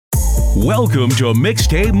Welcome to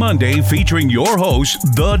Mixtape Monday featuring your host,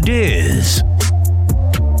 The Diz.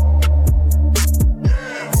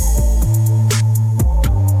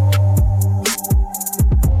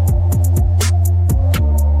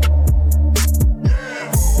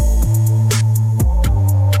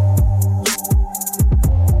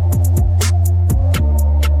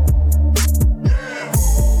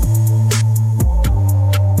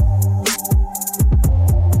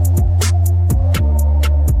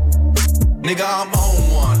 Nigga, I'm on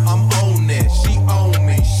one, I'm on that, she on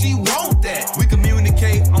me, she want that. We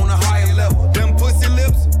communicate on a higher level, them pussy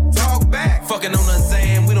lips, talk back. Fucking on the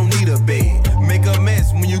sand, we don't need a bed. Make a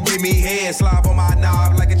mess when you give me head, slide on my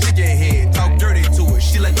knob like a chicken head. Talk dirty to her,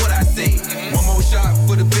 she like what I say. One more shot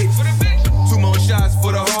for the bitch, two more shots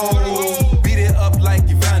for the hoe. Beat it up like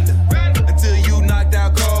Evander, until you knocked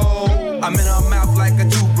out cold. I'm in her mouth like a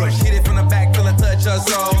toothbrush, hit it from the back till I touch her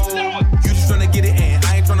soul. You just tryna get it in,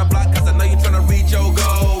 I ain't tryna block cause I know you tryna reach your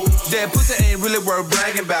goal. That pussy ain't really worth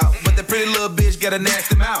bragging about, but that pretty little bitch got a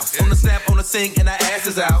nasty mouth. On the snap, on the sink, and her ass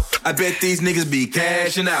is out. I bet these niggas be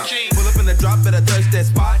cashing out. Pull up in the drop, better touch that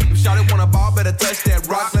spot. If shawty want a ball, better touch that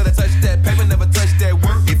rock. Let her touch that paper, never touch that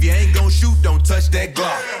work. If you ain't gon' shoot, don't touch that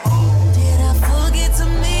Glock. Did I forget to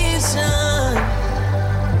mention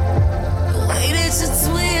the way that you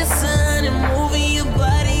twistin' and moving your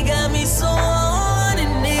body got me so on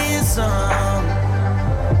in this song?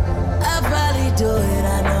 I probably do it,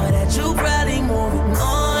 I know that you probably moving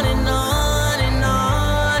on and on and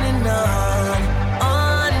on and on,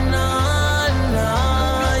 on and on and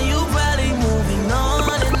on. You probably moving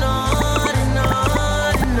on and on and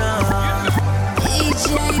on and on. DJ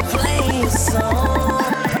play a song.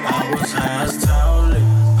 I was high as towel.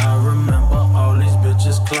 I remember all these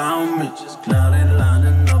bitches clown me. Now they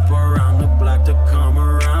lining up around the block to come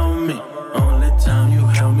around me. Only time you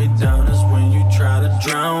held me down is when you try to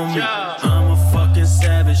drown me. I'm a fucking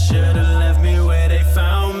savage, should've left me where they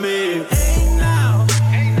found me. Hey now,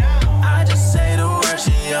 I just say the word,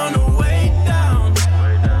 she on the way down.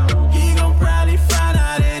 He gon' probably find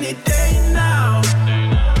out any day now.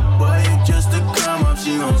 Boy, you just a come up,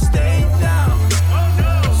 she gon' stay down.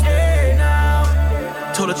 Stay now.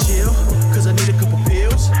 Told her chill, cause I need a couple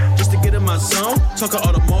pills just to get in my zone. Talk her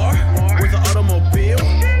Audemars with an automobile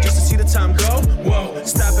just to see the time go. Whoa,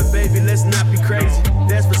 stop it, baby, let's not be crazy.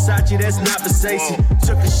 That's Versace, that's not Versace.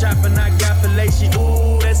 Took a shot and I got Falaci.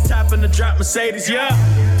 Ooh, that's top in the drop Mercedes, yeah.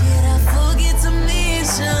 Did I forget to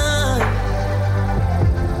mention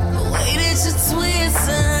the way that you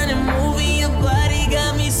twistin' and moving your body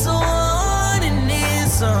got me so on in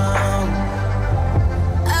this song?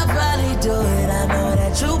 I probably do it, I know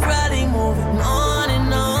that you probably moving on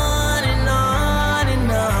and on and on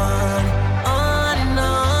and on, on and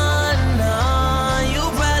on and on. You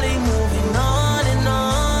probably moving on and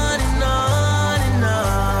on and on and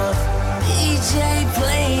on. DJ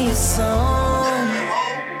play a song.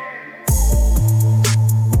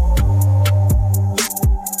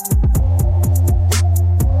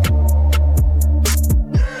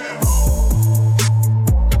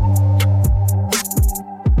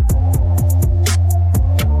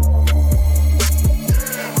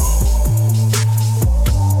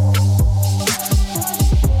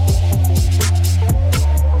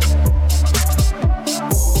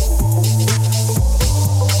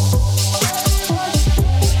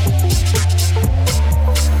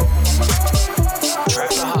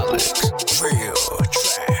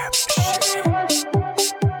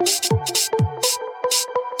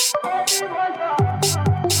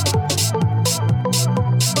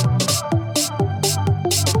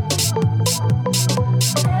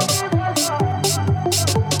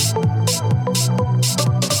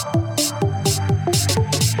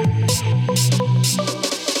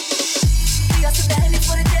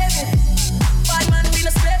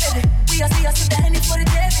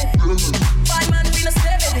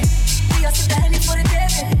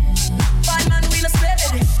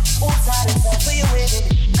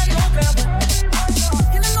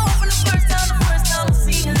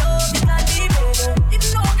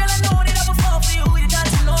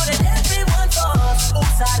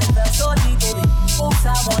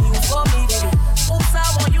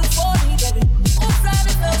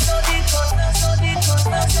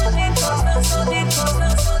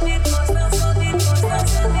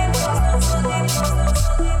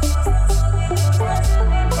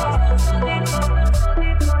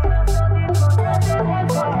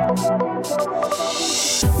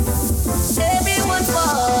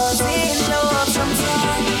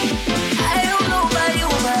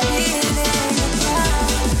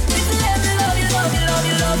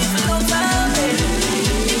 Love you for a long time, baby.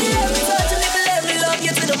 If you let me touch you, let me love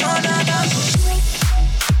you to the morning.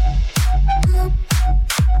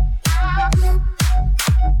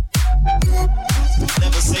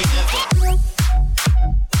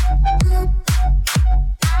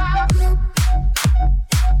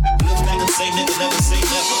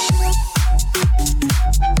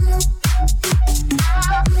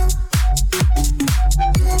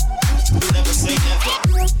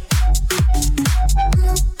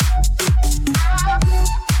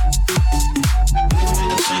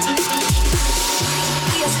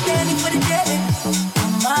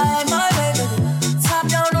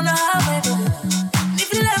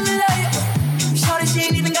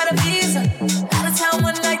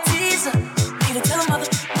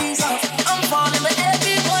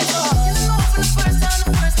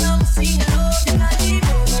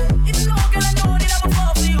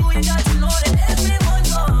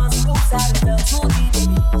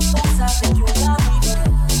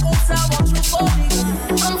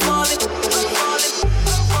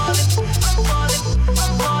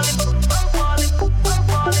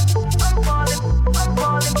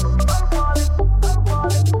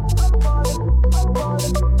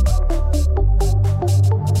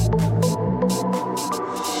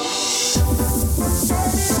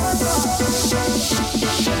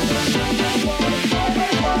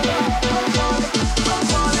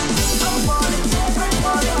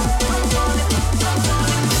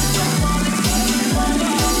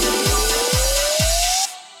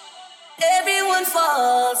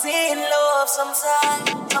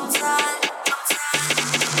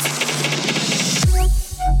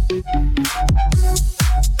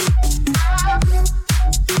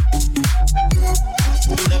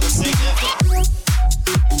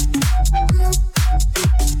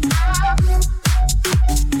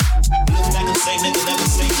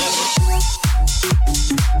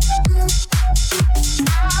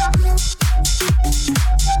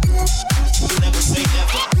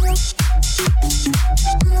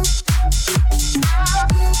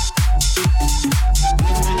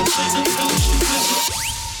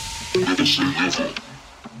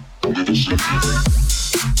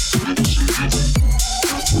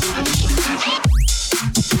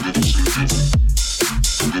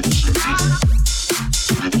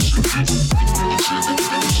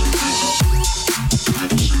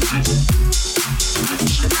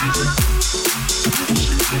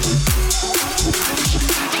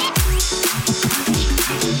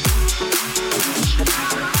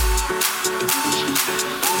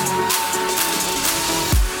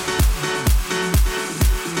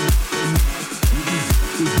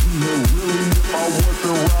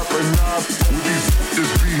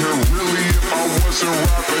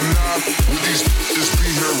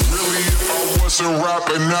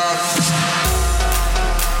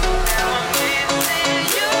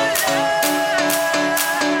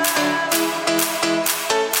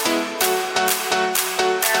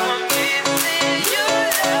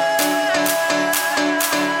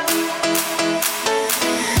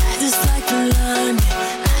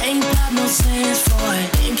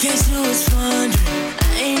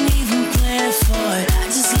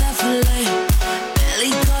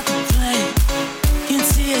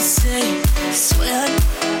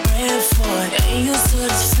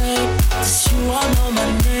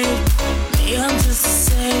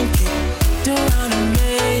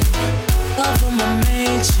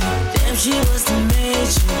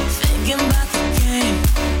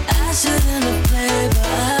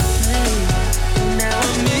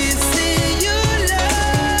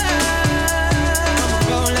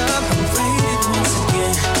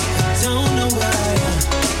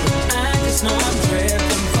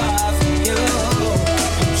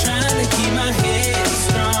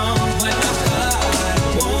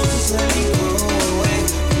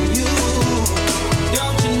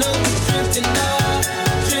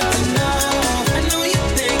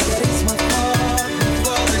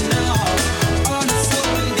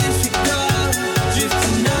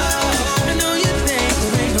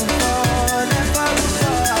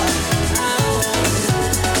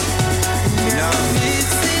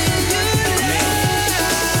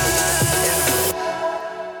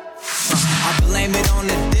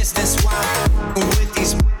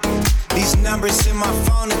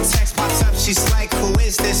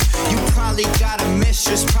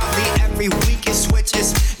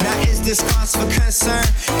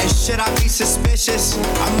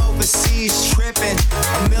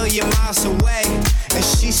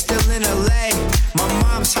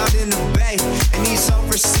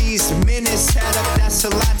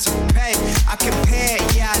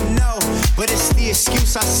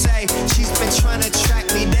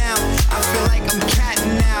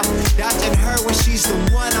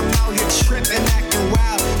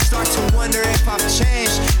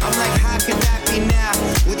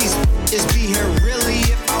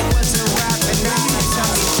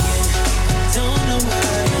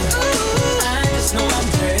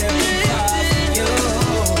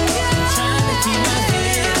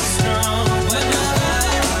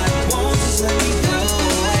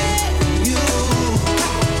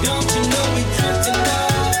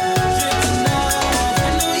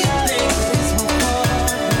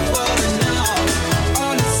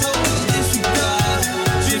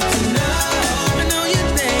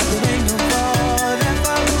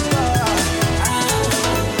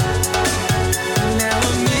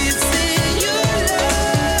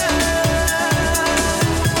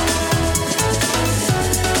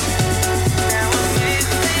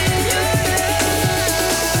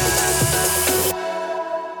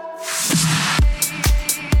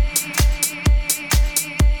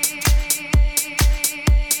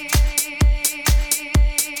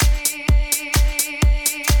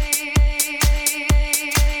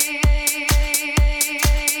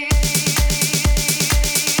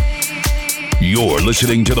 You're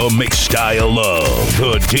listening to the mixed style of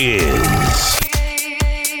The Diz.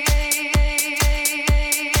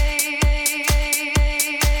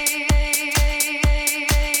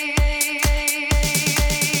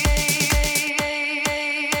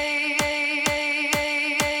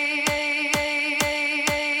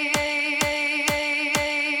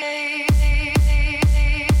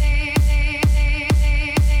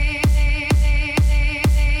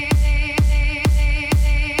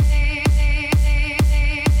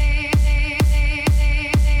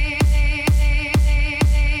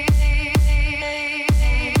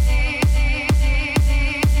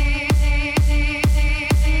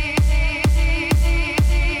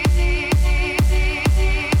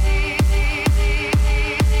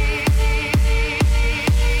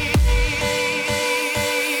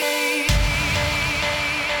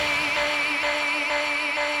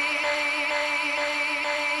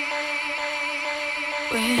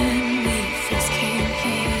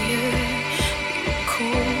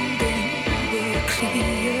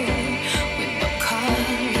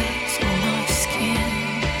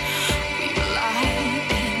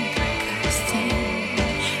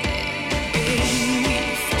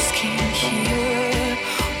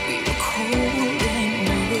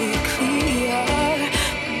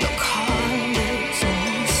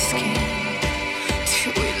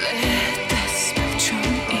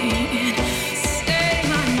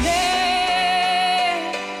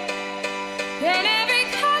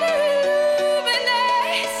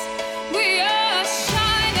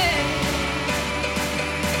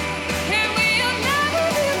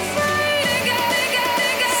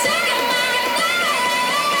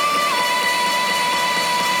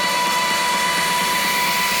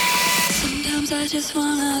 I just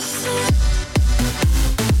wanna see.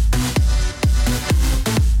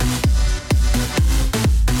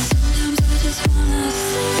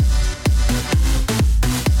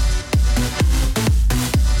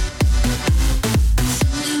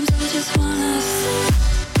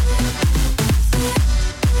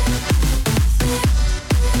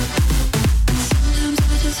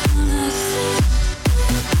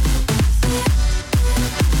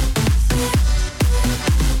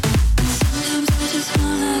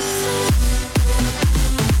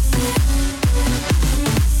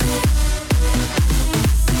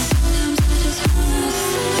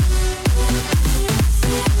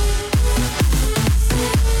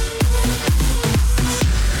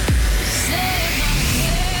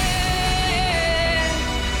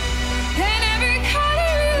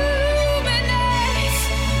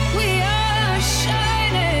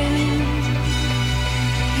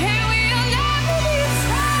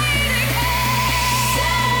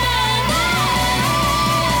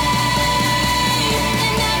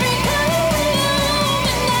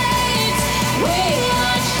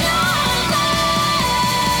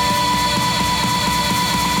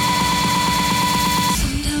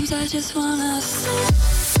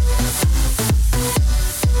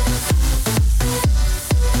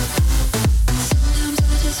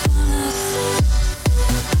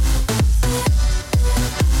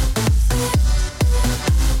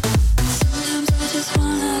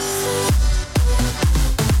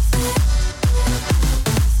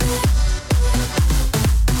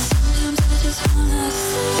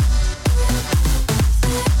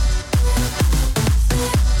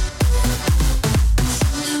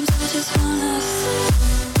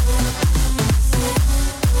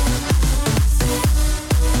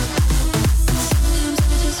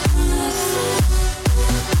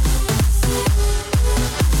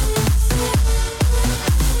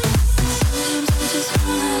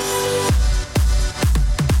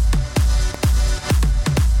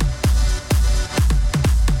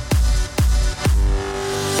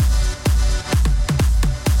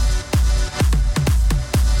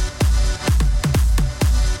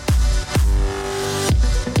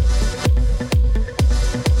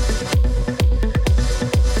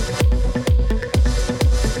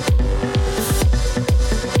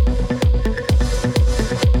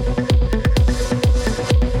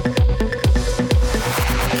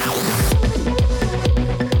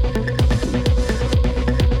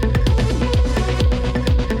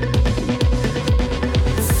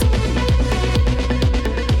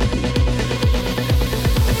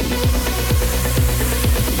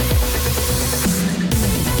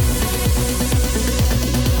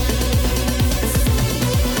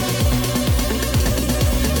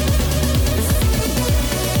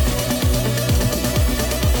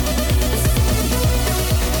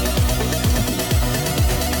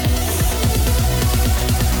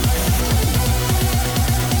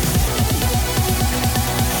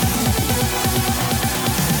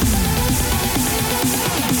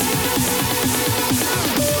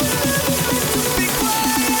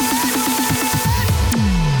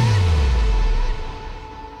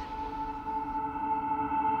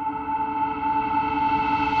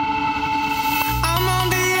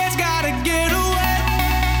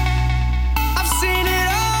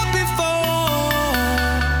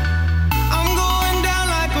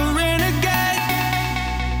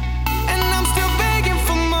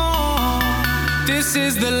 This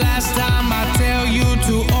is the last time I tell you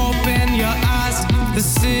to open your eyes. The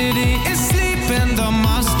city is sleeping, the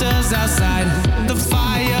monsters outside. The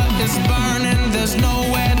fire is burning, there's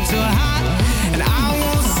nowhere to hide. And I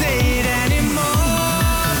won't say it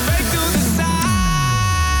anymore. Break through the silence.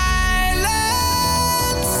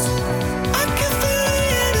 I can feel the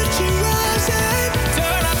energy rising.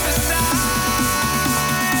 Turn up the sirens.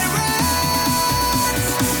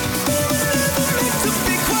 We were never meant to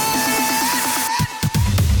be quiet.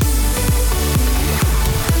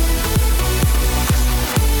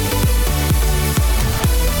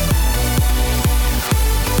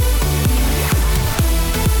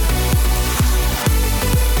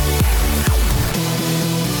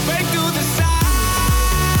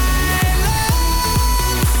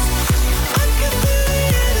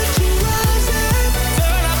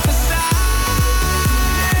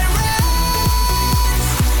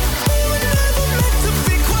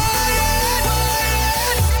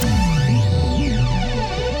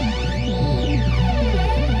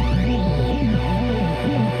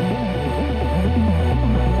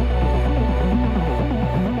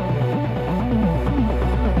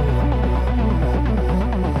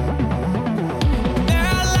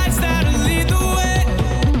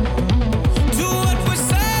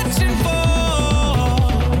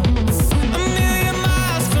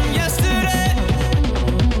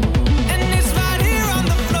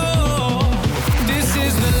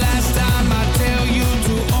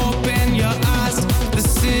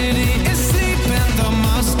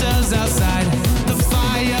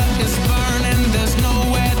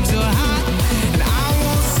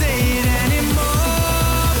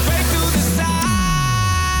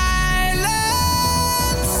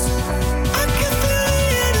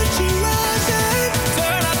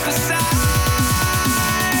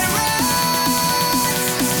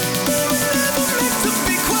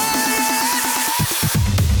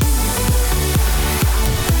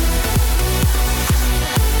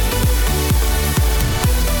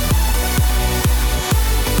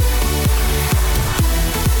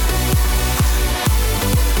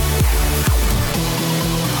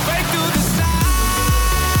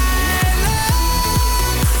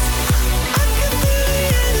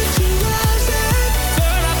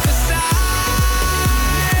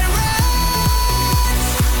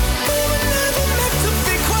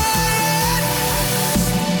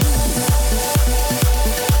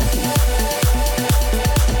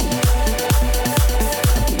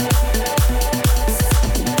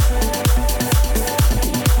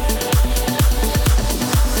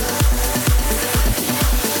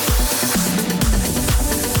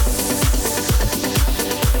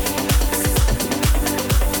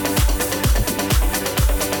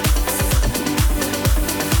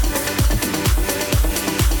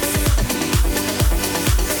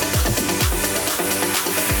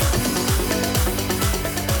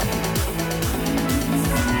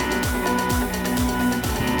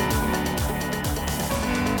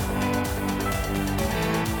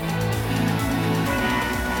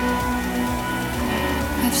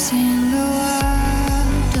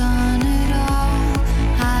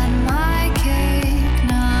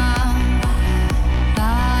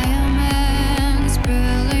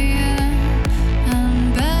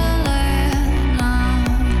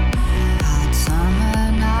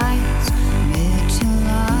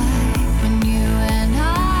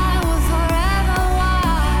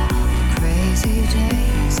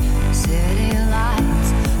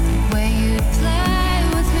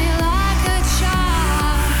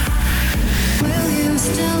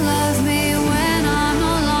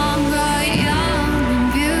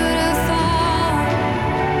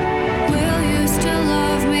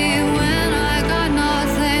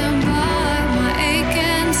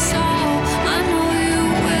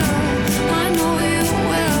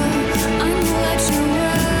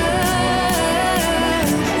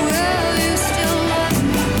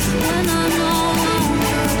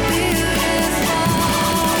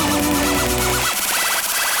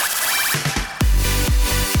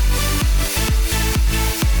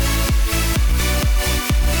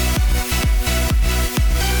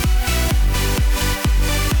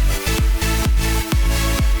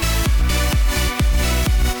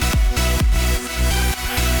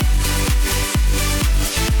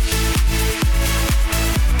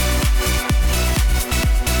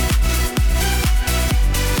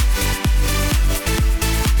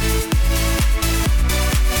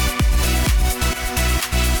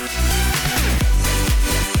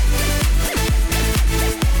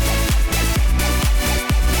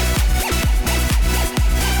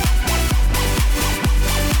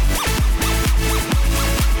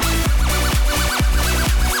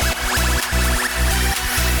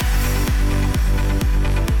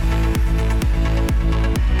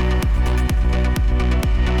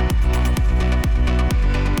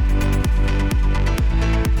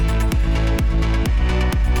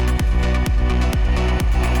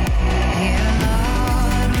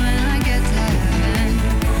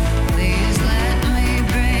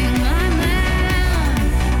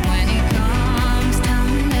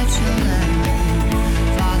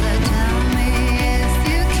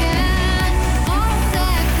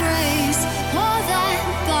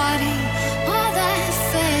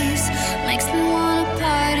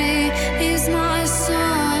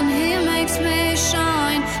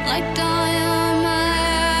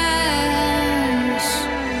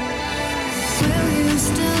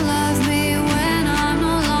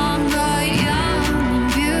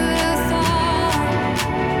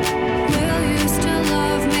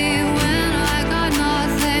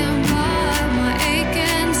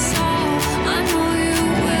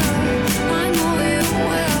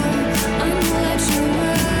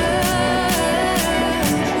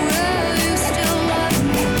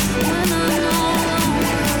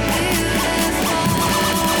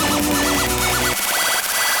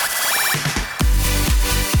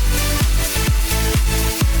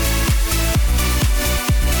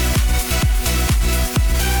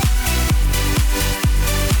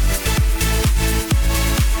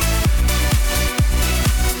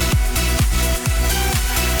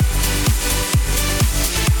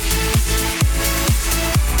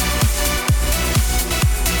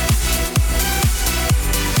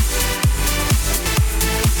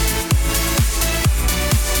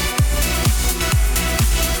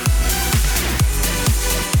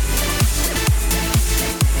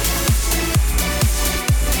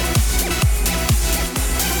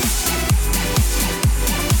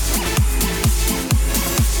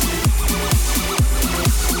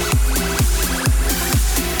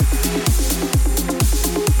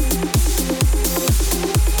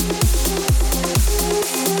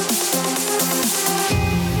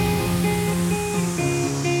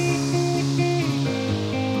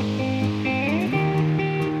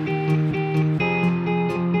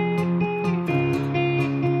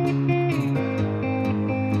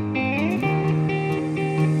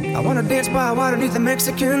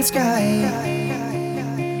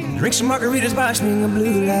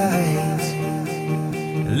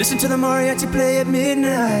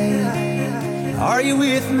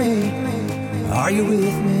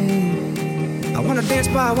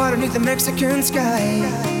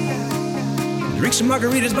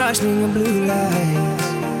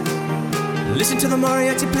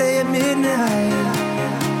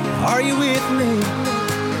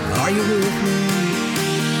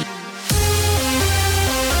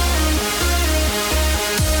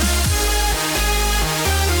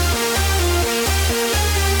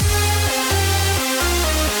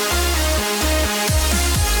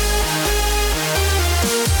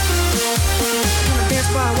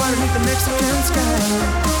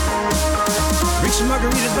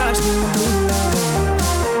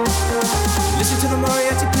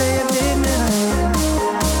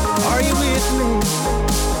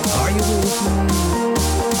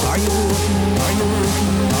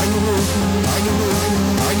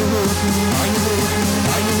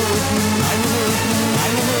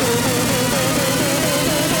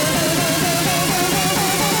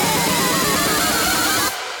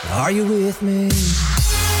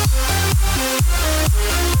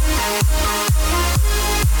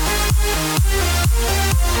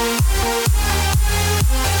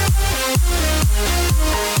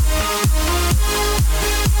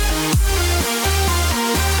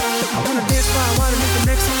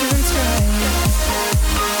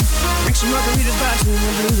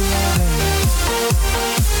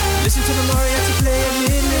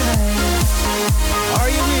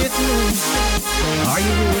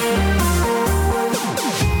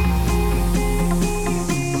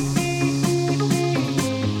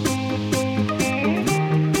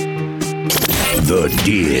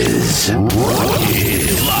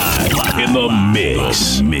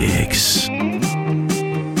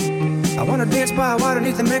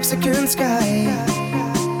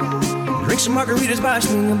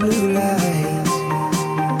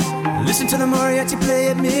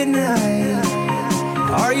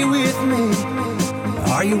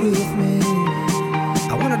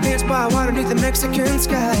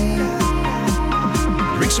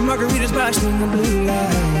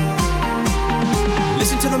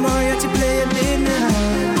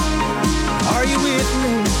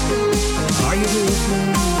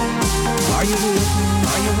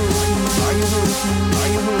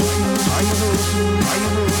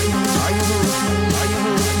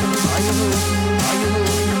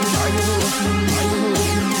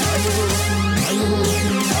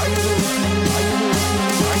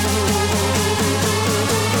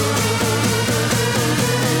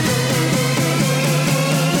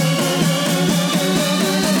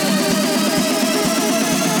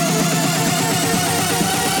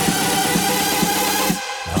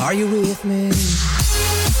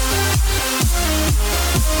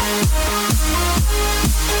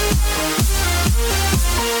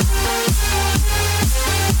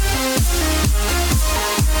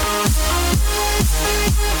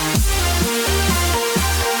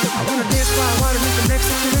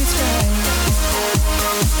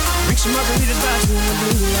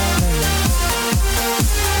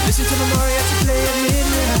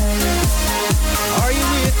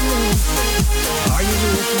 Are you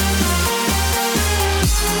with me?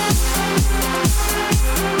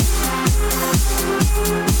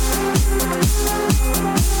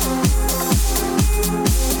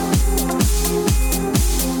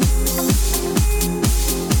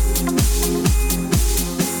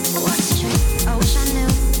 What's the truth? I wish I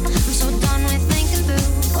knew. I'm so done with thinking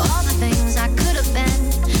through all the things I could have been,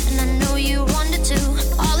 and I know you wanted to.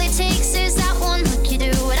 All it takes is that one look you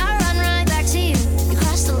do, and I run right back to you. You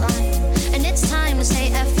crossed the line, and it's time to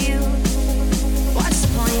say F you. What's the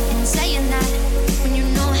point in saying that when you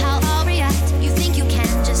know how I'll react? You think you can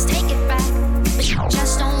just take it back, but you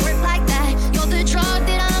just don't work like that. You're the drug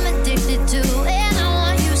that I'm addicted to, and I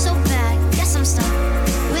want you so bad. Guess I'm stuck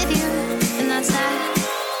with you, and that's that.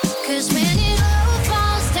 'Cause when it all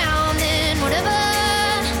falls down, then whatever.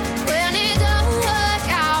 When it don't work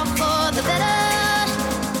out for the better,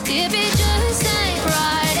 if it just ain't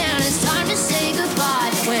right and it's time to say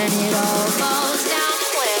goodbye. When it all falls down,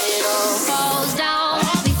 when it all falls down,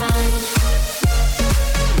 I'll be fine.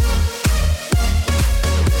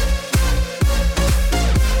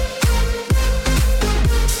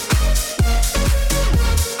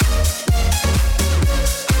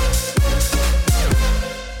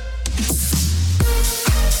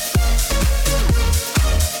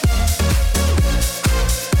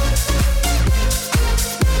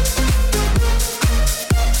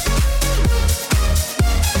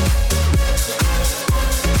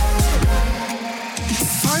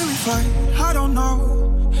 Why we fight? I don't know.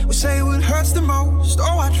 We say what hurts the most.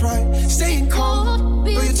 Oh, I try staying calm,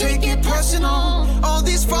 but you take it personal. All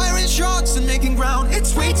these firing shots and making ground,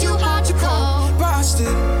 it's way too hard to call. But I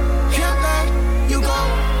still can't let you go.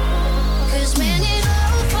 'Cause when it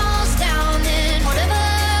all falls down, then whatever.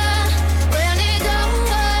 When it don't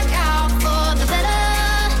work out for the better,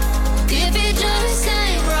 if it just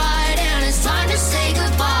ain't right and it's time to say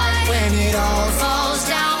goodbye. When it all Falls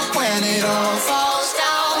down, when it all falls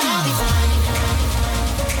down, I'll be fine.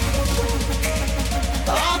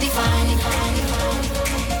 I'll be fine.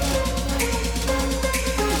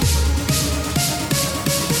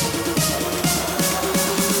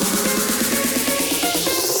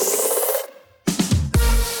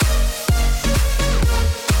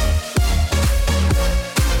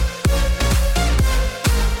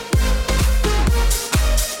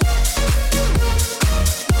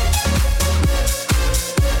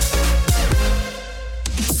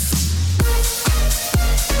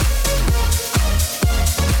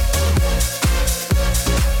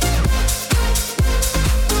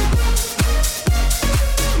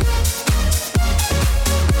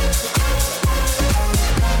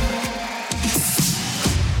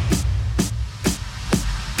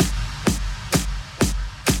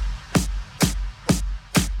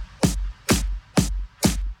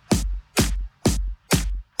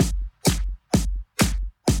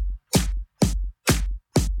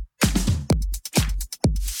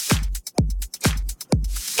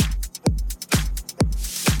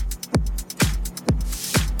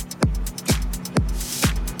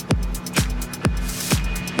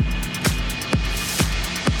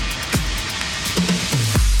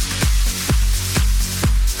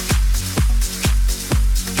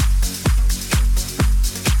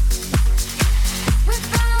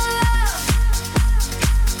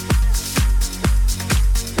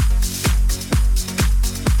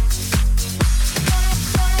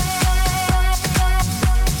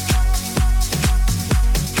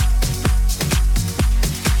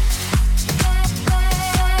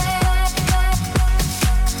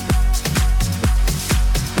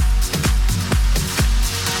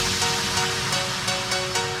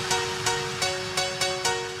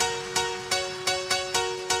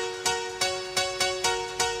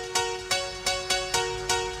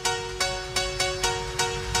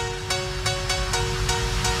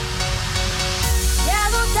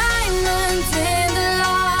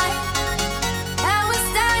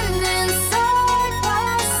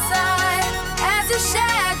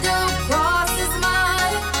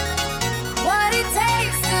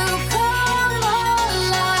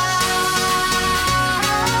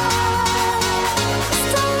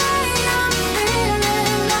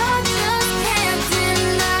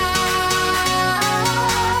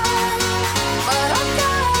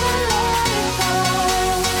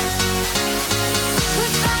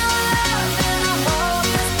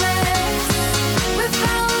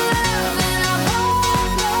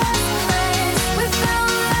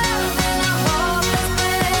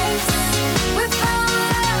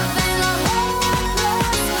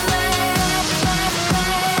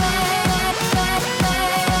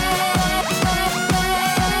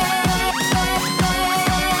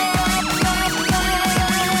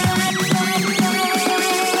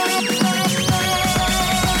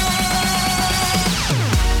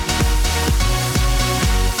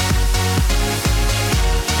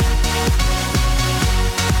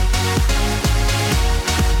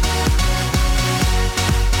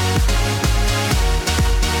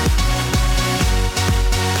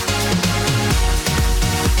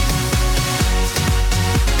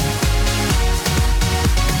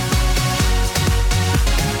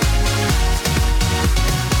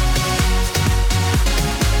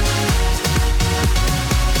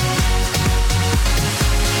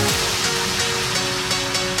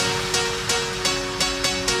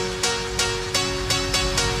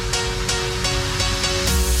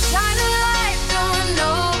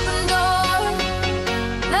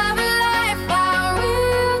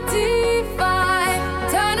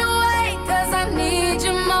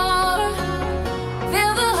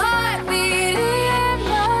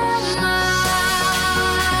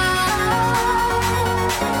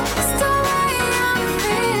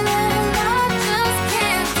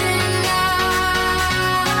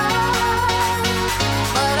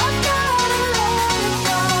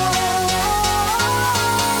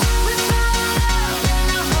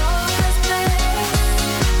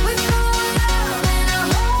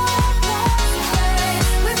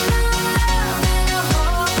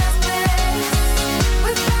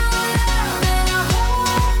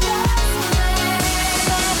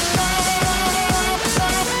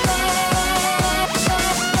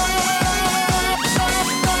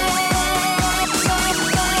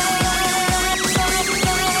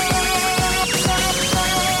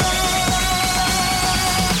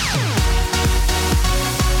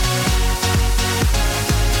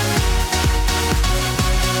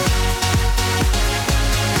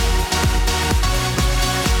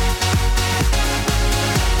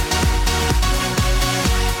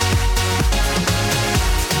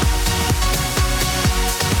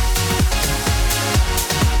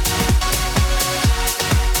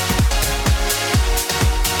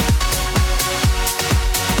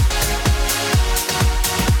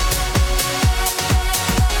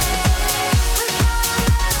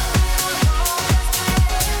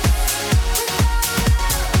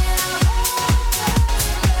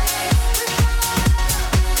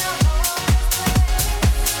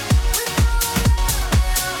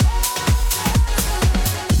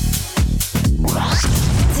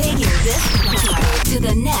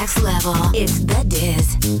 next level. It's The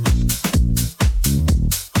Diz.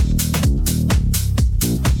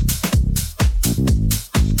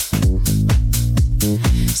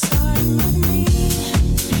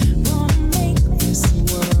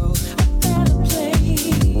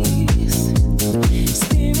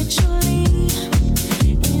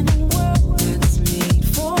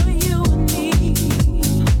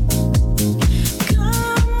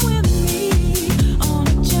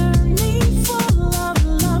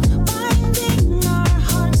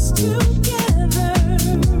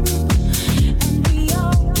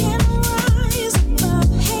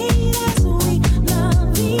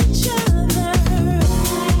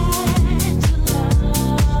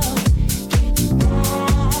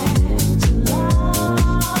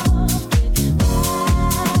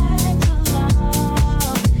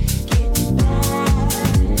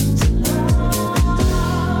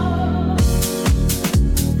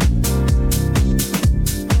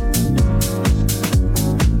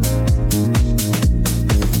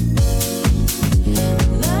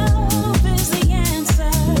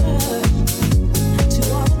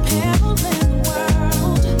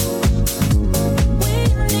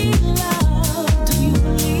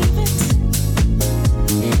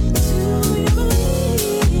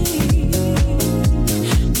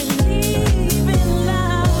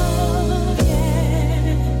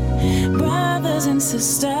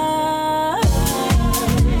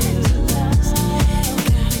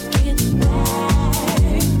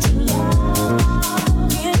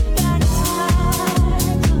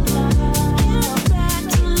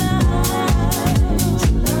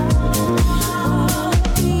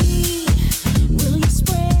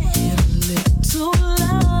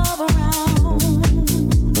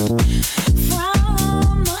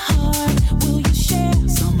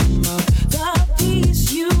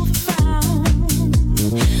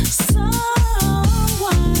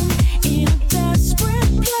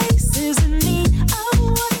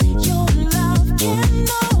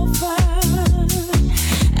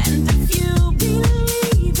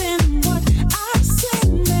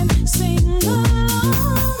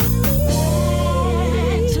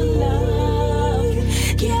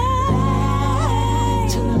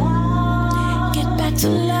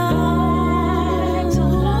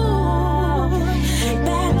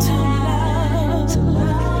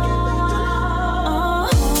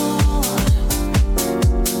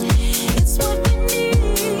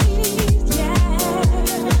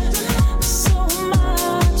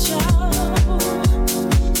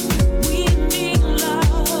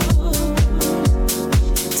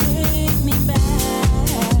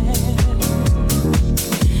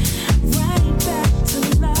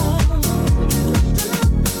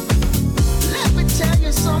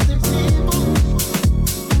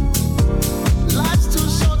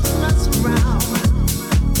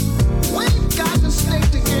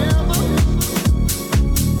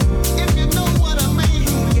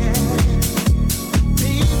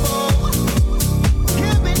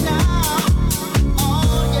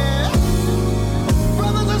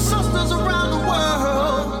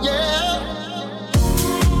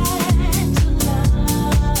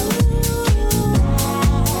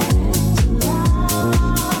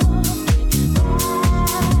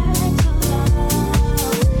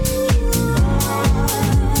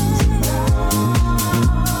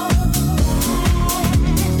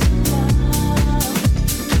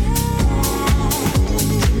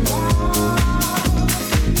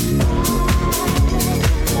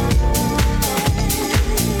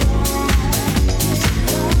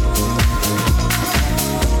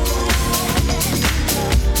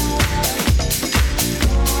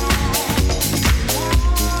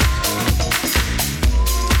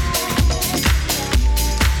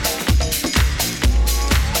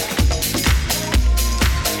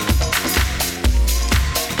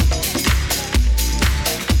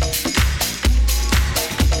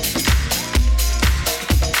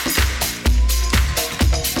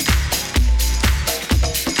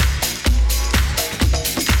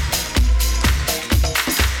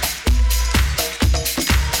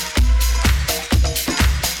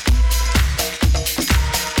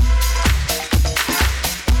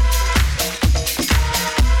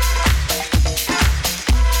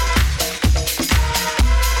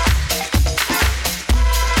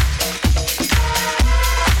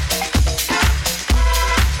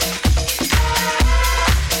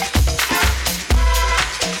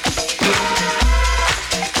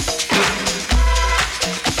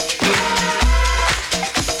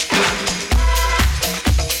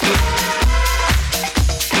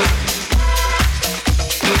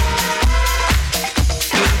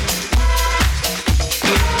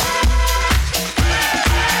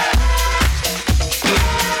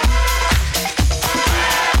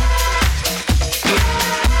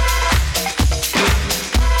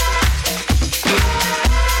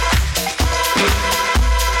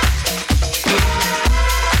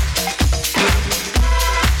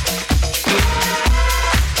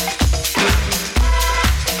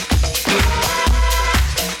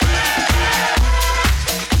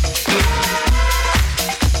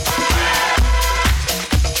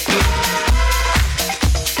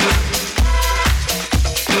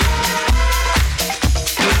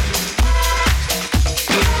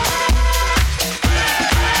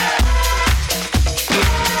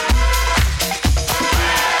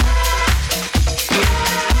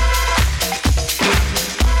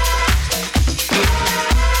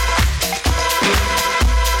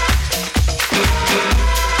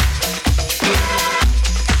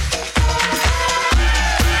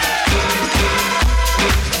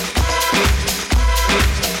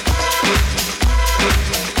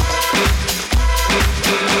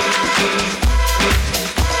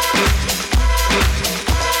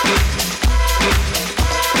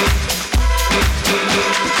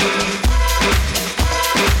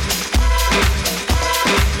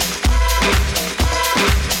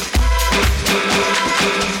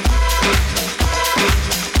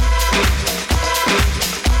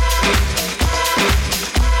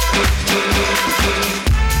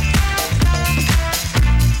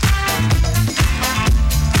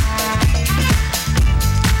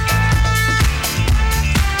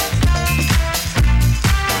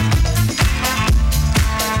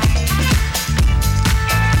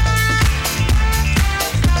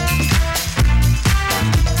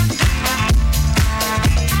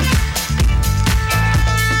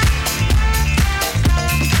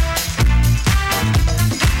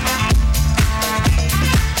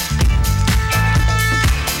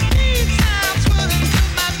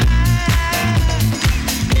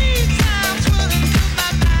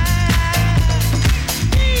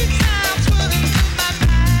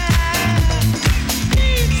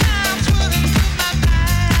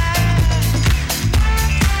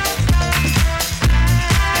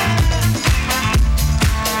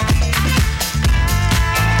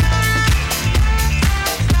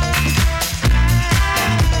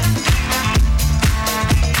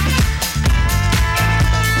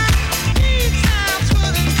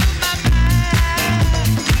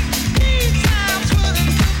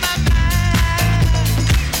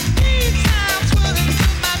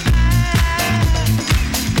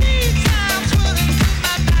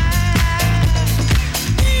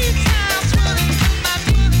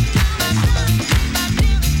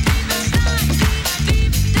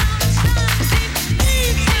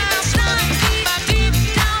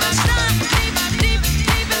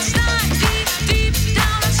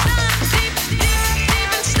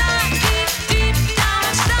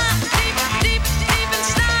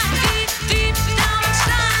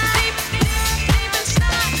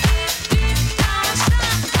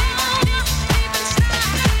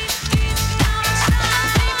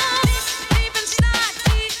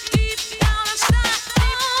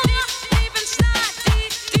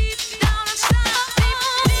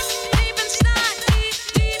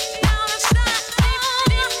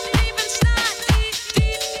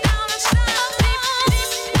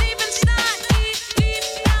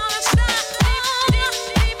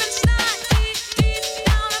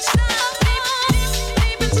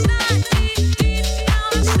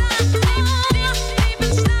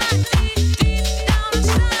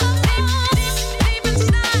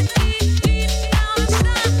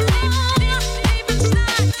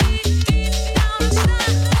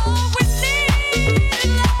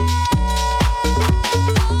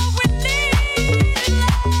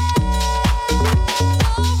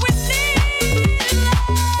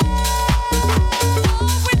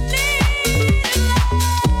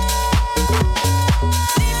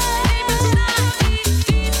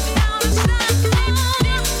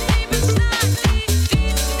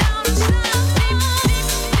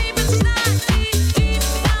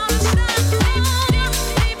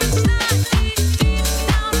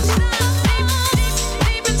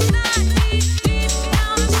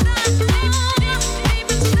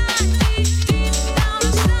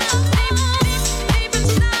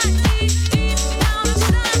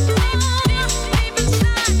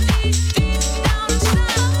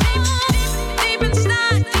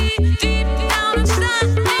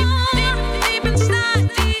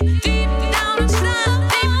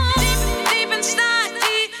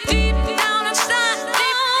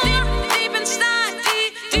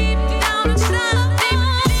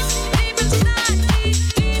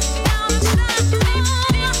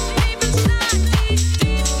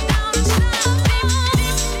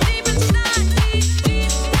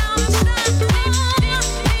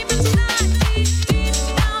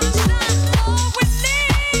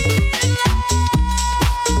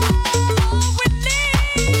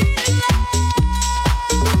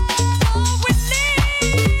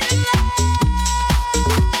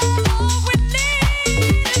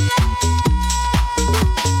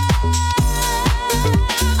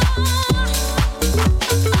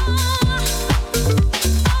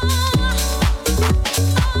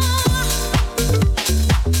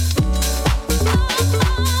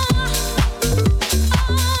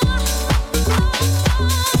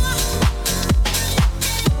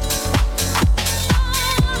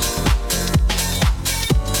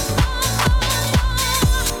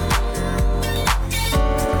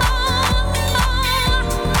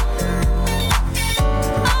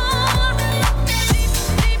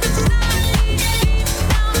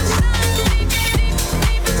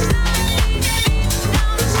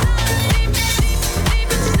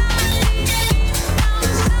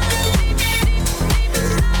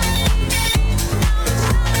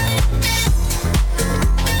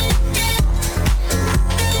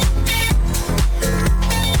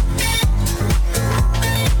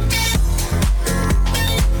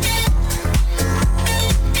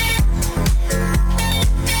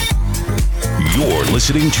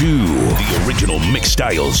 listening to the original mix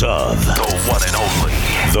styles of the one and only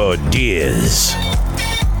The Diz.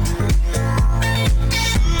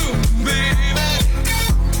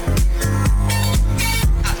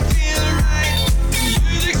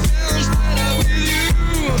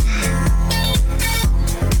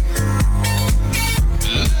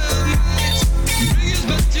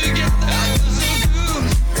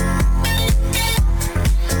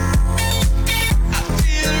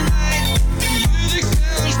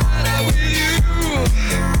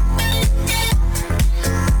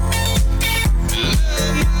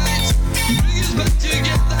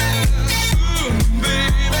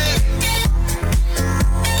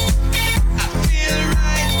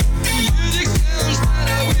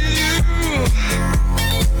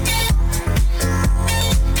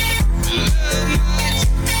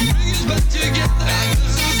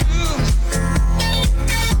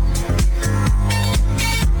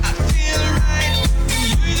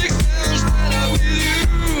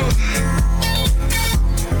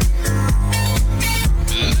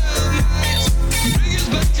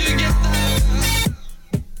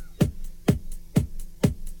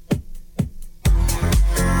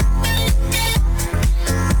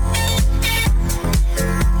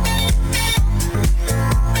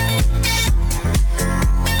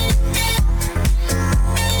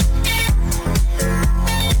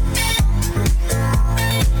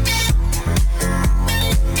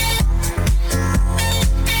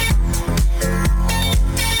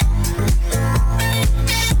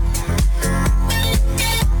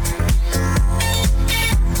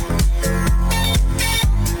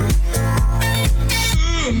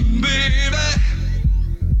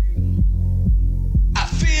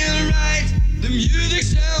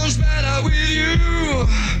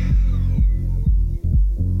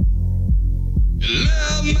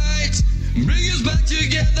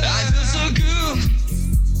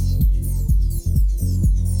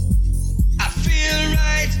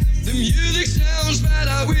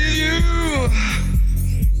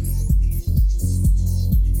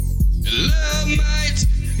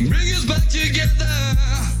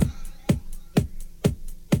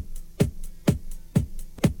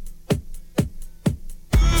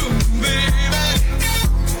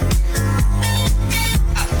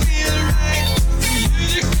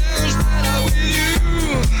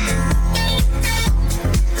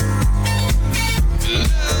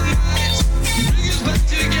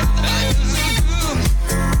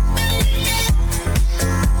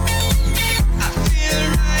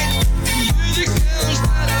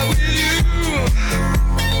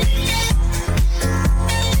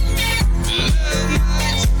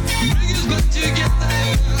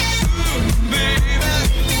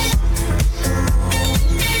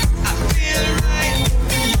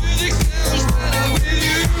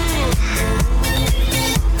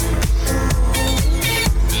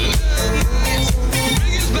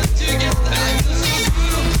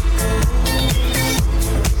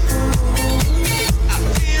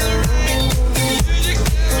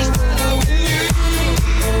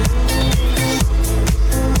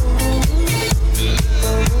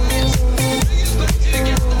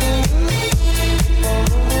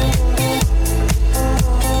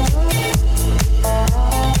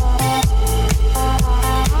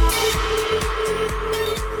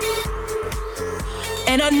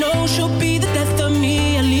 And I know she'll be the death of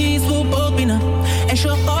me, at least we'll both be numb. And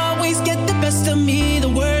she'll always get the best of me, the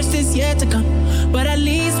worst is yet to come. But at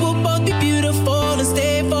least we'll both be beautiful and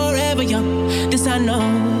stay forever young. This I know,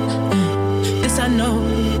 this I know.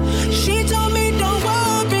 She told me don't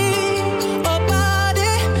worry about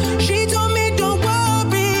it. She told me don't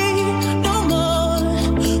worry no more.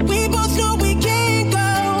 We both know we can't go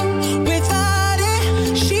without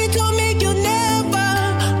it. She told me you'll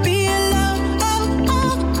never be alone.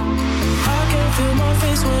 I can feel my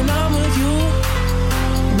face when I'm with you,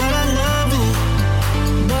 but I love it,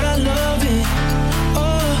 but I love it.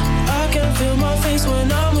 Oh, I can feel my face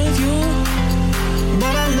when I'm with you,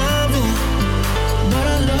 but I love it, but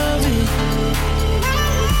I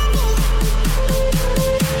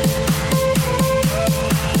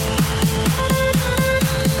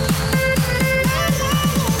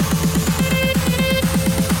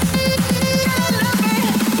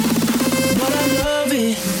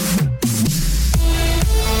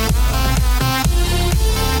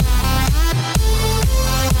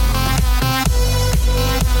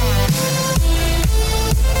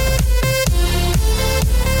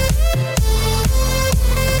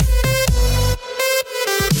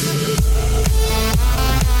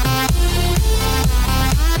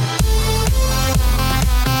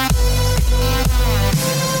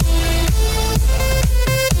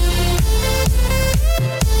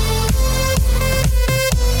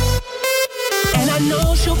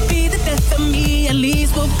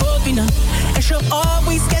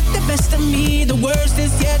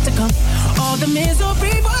yet to come. All the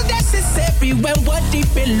misery was necessary when we're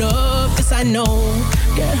deep in love. Yes, I know,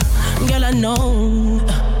 girl, I know.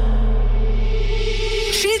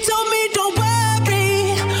 She told me don't worry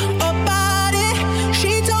about it.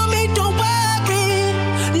 She told me don't worry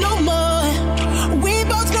no more. We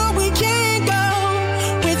both know we can't go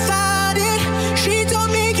without it. She told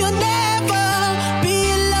me you'll never be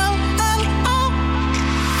alone.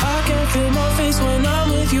 I can feel my face when I'm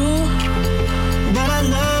with you, but I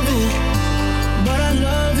love it.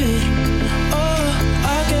 Oh,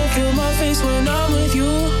 I can feel my face when I'm